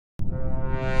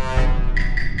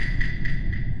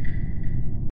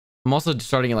I'm also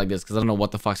starting it like this because I don't know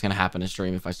what the fuck's gonna happen in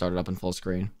stream if I start it up in full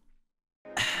screen.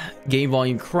 Game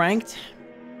volume cranked.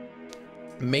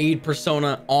 Made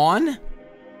persona on.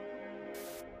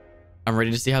 I'm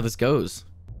ready to see how this goes.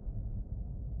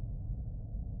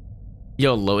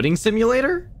 Yo, loading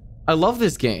simulator? I love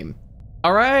this game.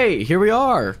 All right, here we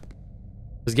are.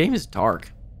 This game is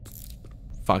dark.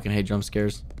 Fucking hate jump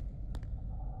scares.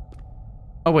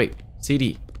 Oh wait,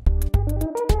 CD.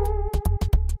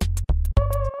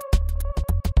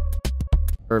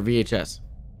 Or VHS.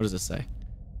 What does this say?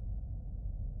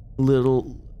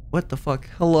 Little... What the fuck?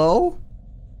 Hello?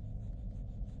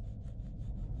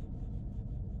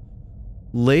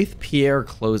 Lathe Pierre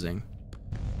closing.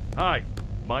 Hi,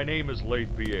 my name is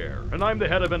Lathe Pierre, and I'm the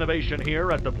head of innovation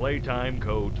here at the Playtime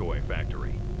Toy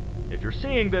Factory. If you're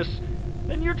seeing this,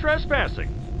 then you're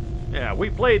trespassing. Yeah, we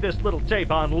play this little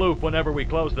tape on loop whenever we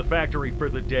close the factory for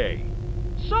the day.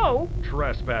 So,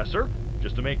 trespasser,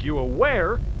 just to make you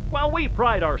aware, while we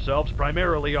pride ourselves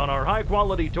primarily on our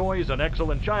high-quality toys and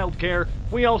excellent childcare,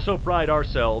 we also pride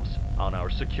ourselves on our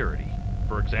security.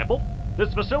 For example,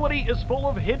 this facility is full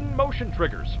of hidden motion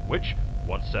triggers, which,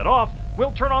 once set off,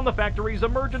 will turn on the factory's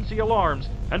emergency alarms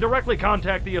and directly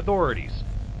contact the authorities.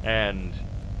 And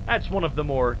that's one of the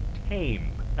more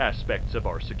tame aspects of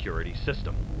our security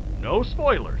system. No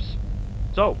spoilers.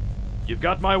 So, you've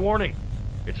got my warning.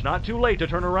 It's not too late to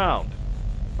turn around.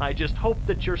 I just hope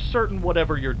that you're certain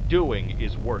whatever you're doing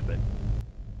is worth it.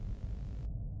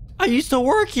 I used to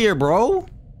work here, bro.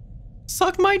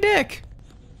 Suck my dick.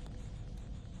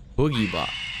 Boogie Bot.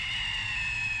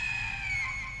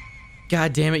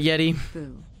 God damn it, Yeti.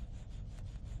 Boo.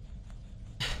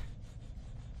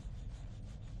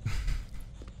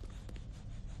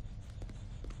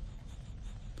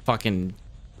 Fucking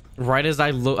right as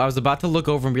I was about to look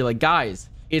over and be like, guys,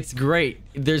 it's great.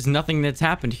 There's nothing that's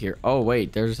happened here. Oh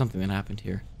wait, there's something that happened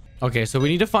here. Okay, so we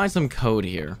need to find some code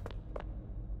here.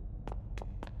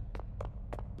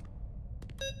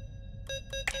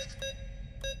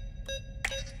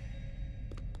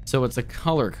 So it's a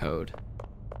color code.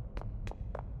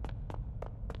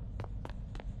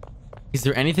 Is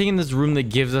there anything in this room that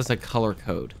gives us a color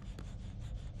code?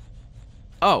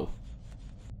 Oh.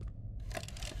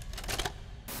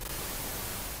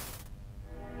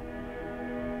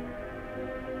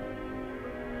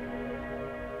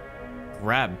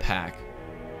 Grab pack.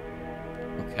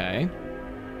 Okay.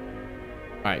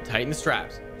 All right, tighten the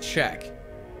straps. Check.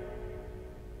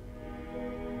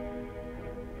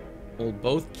 Hold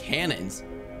both cannons.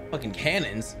 Fucking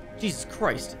cannons. Jesus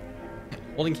Christ.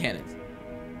 Holding cannons.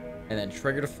 And then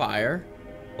trigger to fire.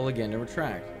 Pull again to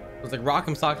retract. It's like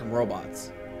Rock'em Sock'em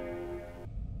Robots.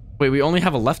 Wait, we only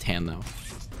have a left hand though.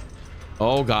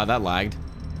 Oh god, that lagged.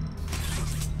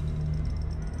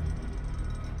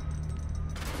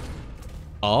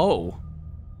 Oh.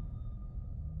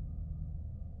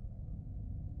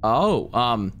 Oh,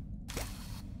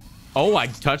 oh, I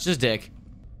touched his dick.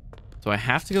 So I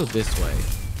have to go this way.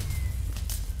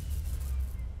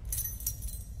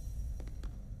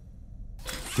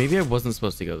 Maybe I wasn't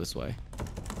supposed to go this way.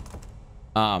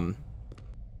 I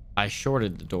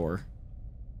shorted the door.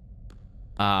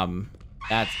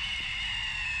 That's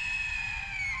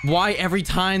why every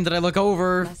time that I look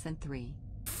over. Lesson 3.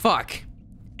 Fuck.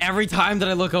 Every time that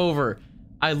I look over,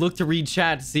 I look to read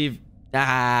chat to see if...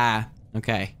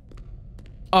 okay.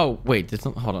 Oh, wait.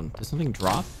 Hold on. Did something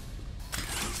drop?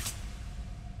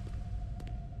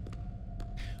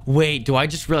 Wait, do I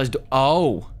just realize...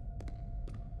 Oh.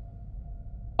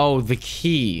 Oh, the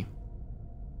key.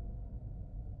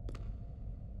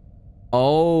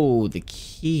 Oh, the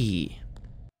key.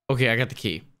 Okay, I got the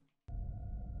key.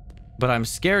 But I'm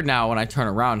scared now when I turn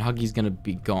around. Huggy's gonna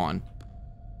be gone.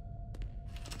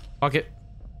 Fuck it.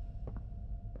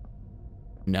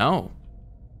 No.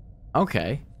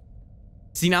 Okay.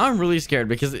 See, now I'm really scared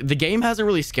because the game hasn't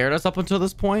really scared us up until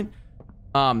this point.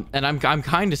 And I'm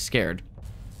kind of scared.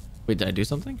 Wait, did I do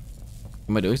something?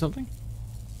 Am I doing something?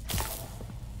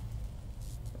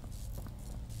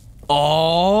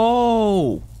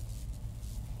 Oh.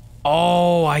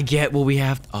 Oh, I get what we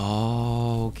have.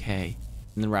 Oh, okay.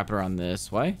 And then wrap it around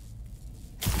this way.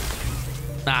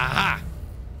 Aha.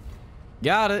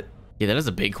 Got it. Yeah, that is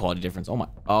a big quality difference. Oh my.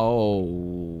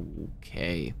 Oh,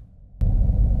 okay.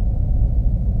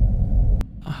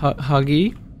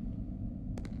 Huggy.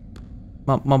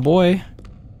 My boy.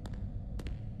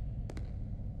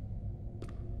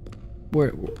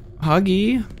 Where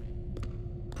Huggy?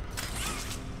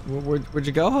 Where'd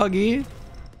you go, Huggy?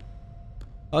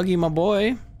 Huggy, my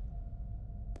boy.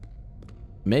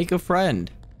 Make a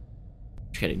friend.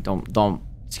 Just kidding. Don't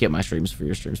skip my streams for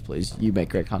your streams, please. You make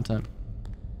great content.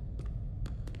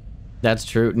 That's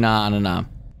true. Nah.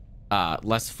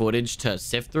 Less footage to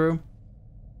sift through.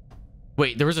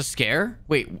 Wait, there was a scare?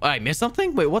 Wait, I missed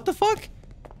something? Wait, what the fuck?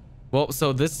 Well,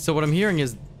 so what I'm hearing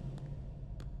is...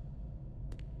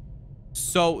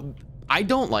 So, I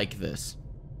don't like this.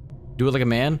 Do it like a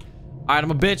man. All right,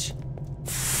 I'm a bitch.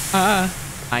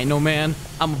 I ain't no man.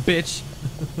 I'm a bitch.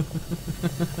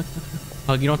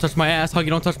 Hug, you don't touch my ass. Hug,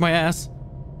 you don't touch my ass.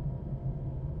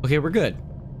 Okay, we're good.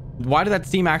 Why did that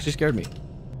steam actually scared me?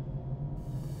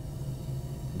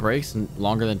 Breaks in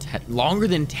longer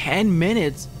than 10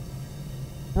 minutes?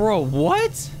 Bro,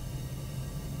 what?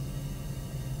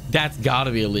 That's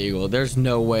gotta be illegal. There's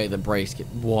no way the brakes get...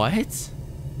 What?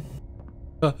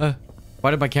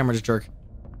 Why did my camera just jerk?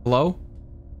 Hello?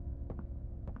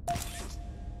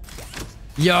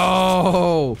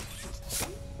 Yo!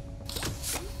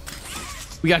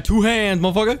 We got 2 hands,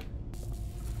 motherfucker.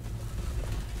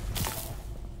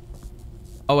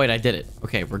 Oh, wait, I did it.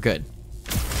 Okay, we're good.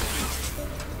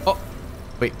 Oh,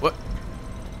 wait, what?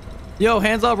 Yo,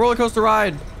 hands up, roller coaster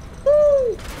ride.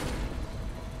 Woo!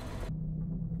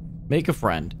 Make a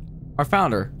friend. Our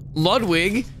founder,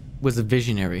 Ludwig, was a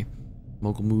visionary.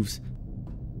 Mogul moves.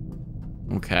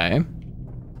 Okay.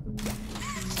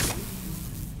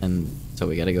 And so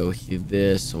we gotta go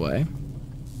this way.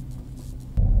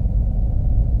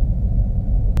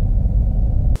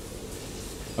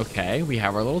 Okay, we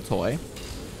have our little toy.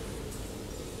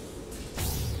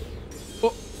 Oh.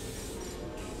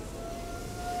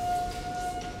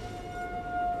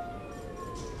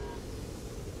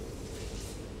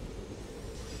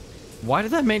 Why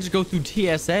did that man just go through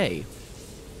TSA?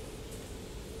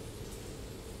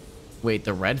 Wait,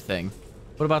 the red thing.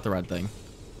 What about the red thing?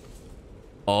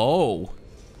 Oh.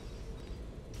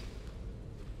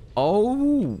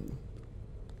 Oh.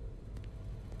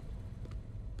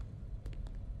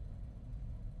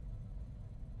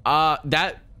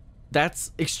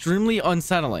 That's extremely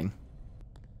unsettling.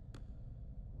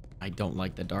 I don't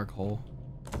like the dark hole.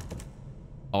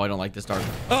 Oh, I don't like this dark.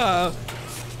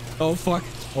 Oh fuck.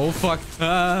 Oh fuck.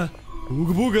 Ooga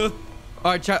booga.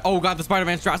 All right, chat. Oh god, the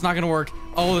Spider-Man strat's not gonna work.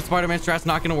 Oh, the Spider-Man strat's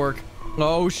not gonna work.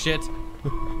 Oh shit.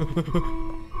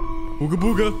 Ooga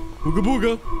booga. Ooga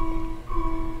booga.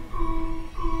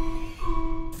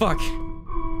 Fuck.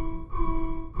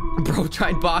 Bro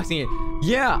tried boxing it.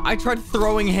 Yeah, I tried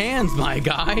throwing hands, my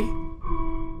guy.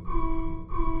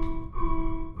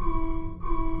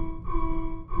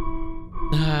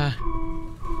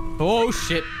 Oh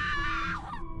shit.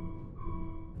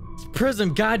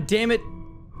 Prism, god damn it.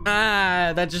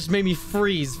 That just made me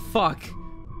freeze. Fuck.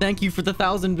 Thank you for the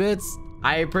 1,000 bits.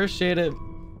 I appreciate it.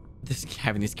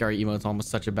 Having these scary emotes is almost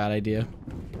such a bad idea.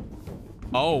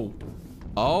 Oh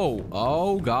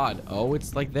god. Oh,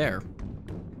 it's like there.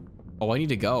 Oh, I need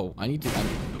to go.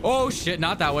 Oh shit,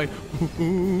 not that way.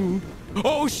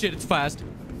 Oh shit, it's fast.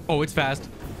 Oh, it's fast.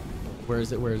 Where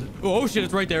is it? Oh shit,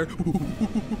 it's right there.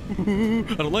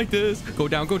 I don't like this. Go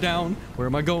down, go down. Where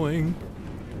am I going?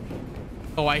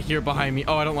 Oh, I hear it behind me.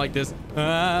 Oh, I don't like this.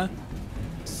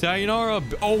 Sayonara.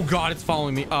 Oh god, it's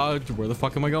following me. Where the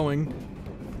fuck am I going?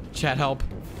 Chat help.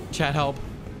 Chat help.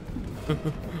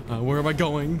 Where am I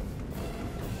going?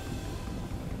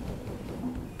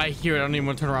 I hear it. I don't even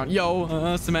want to turn around.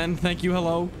 Yo, cement. Thank you.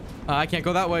 Hello. I can't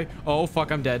go that way. Oh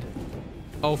fuck, I'm dead.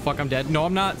 Oh fuck, I'm dead. No,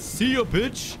 I'm not. See ya,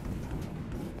 bitch.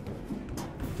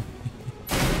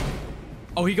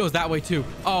 Oh, he goes that way too.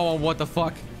 Oh, what the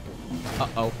fuck?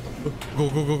 Uh-oh. Go,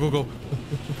 go, go, go, go.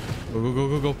 Go, go, go,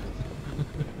 go, go.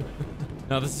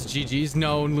 No, this is GG's.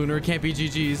 No, Lunar, it can't be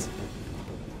GG's.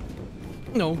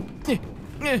 No.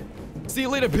 See you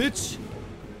later, bitch.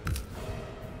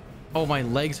 Oh, my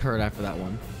legs hurt after that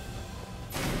one.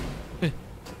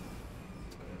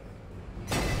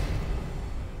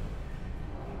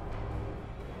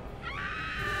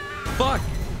 Fuck.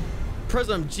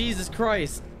 Prism, Jesus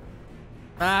Christ.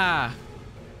 Ah.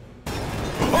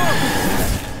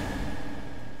 Oh!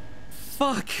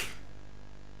 Fuck.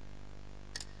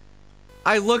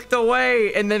 I looked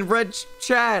away and then read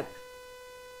chat.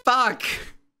 Fuck.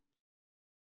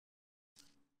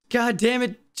 God damn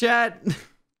it, chat.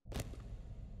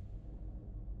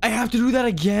 I have to do that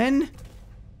again?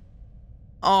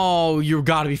 Oh, you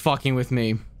gotta be fucking with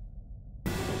me.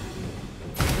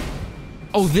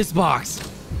 Oh, this box.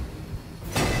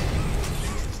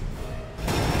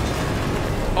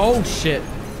 Oh, shit.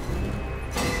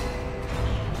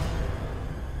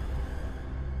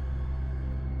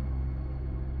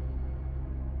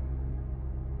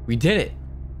 We did it.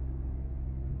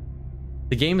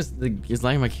 The game is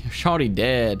like my shawty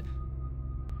dead.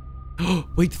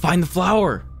 Wait, find the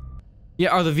flower. Yeah,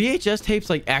 are the VHS tapes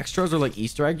like extras or like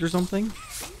Easter eggs or something?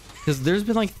 Because there's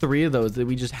been like 3 of those that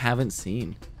we just haven't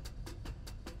seen.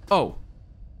 Oh.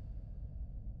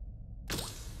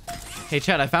 Hey,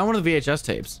 Chad, I found one of the VHS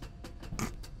tapes.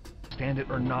 Stand it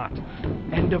or not.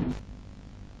 End of...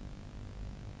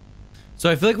 So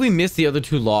I feel like we missed the other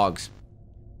 2 logs.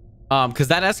 Because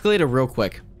that escalated real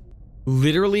quick.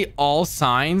 Literally all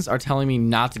signs are telling me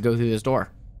not to go through this door.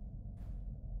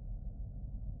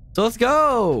 So let's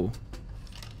go.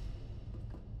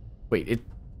 Wait,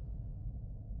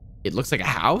 it looks like a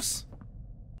house?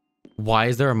 Why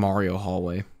is there a Mario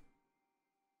hallway?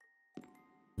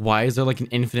 Why is there like an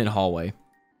infinite hallway?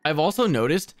 I've also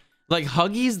noticed like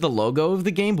Huggy's the logo of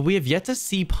the game, but we have yet to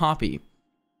see Poppy.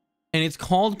 And it's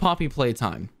called Poppy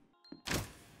Playtime.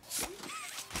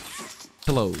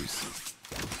 Pillows.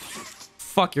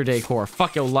 Fuck your decor.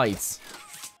 Fuck your lights.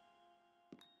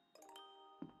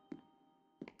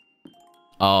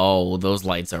 Oh, those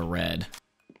lights are red.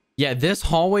 Yeah, this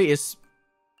hallway is...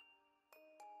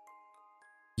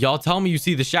 Y'all tell me you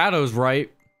see the shadows,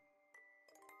 right?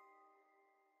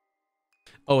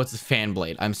 Oh, it's a fan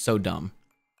blade. I'm so dumb.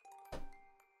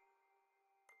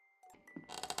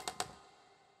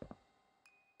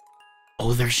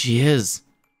 Oh, there she is.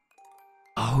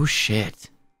 Oh, shit.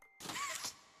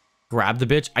 Grab the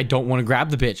bitch. I don't want to grab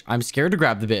the bitch. I'm scared to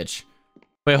grab the bitch.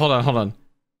 Wait, hold on, hold on.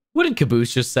 What did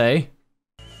Caboose just say?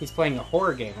 He's playing a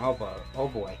horror game. Oh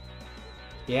boy.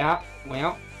 Yeah,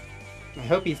 well, I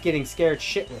hope he's getting scared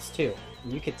shitless too.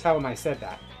 And you could tell him I said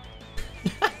that.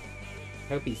 I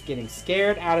hope he's getting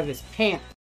scared out of his pants.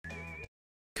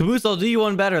 Caboose, I'll do you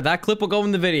one better. That clip will go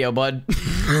in the video, bud.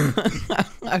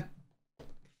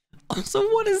 Also,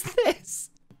 what is this?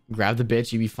 Grab the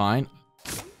bitch, you be fine.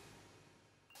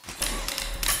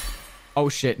 Oh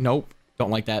shit, nope. Don't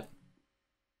like that.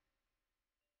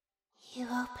 You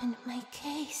opened my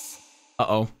case.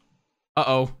 Uh-oh.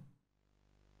 Uh-oh.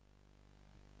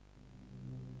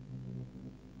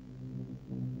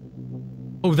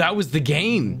 Oh, that was the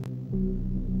game.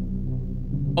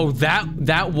 Oh,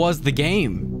 that was the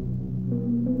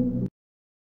game.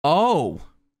 Oh.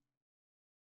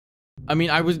 I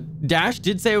mean, Dash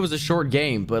did say it was a short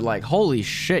game, but like, holy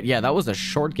shit. Yeah, that was a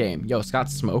short game. Yo, Scott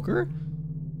Smoker?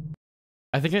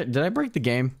 I think did I break the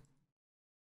game?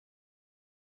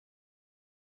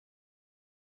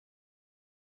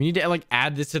 We need to like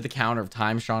add this to the counter of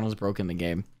time Sean has broken the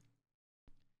game.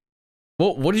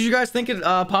 Well, what did you guys think of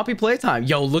Poppy Playtime?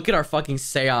 Yo, look at our fucking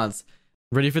seance.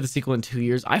 Ready for the sequel in 2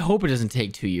 years? I hope it doesn't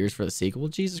take 2 years for the sequel.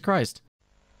 Jesus Christ.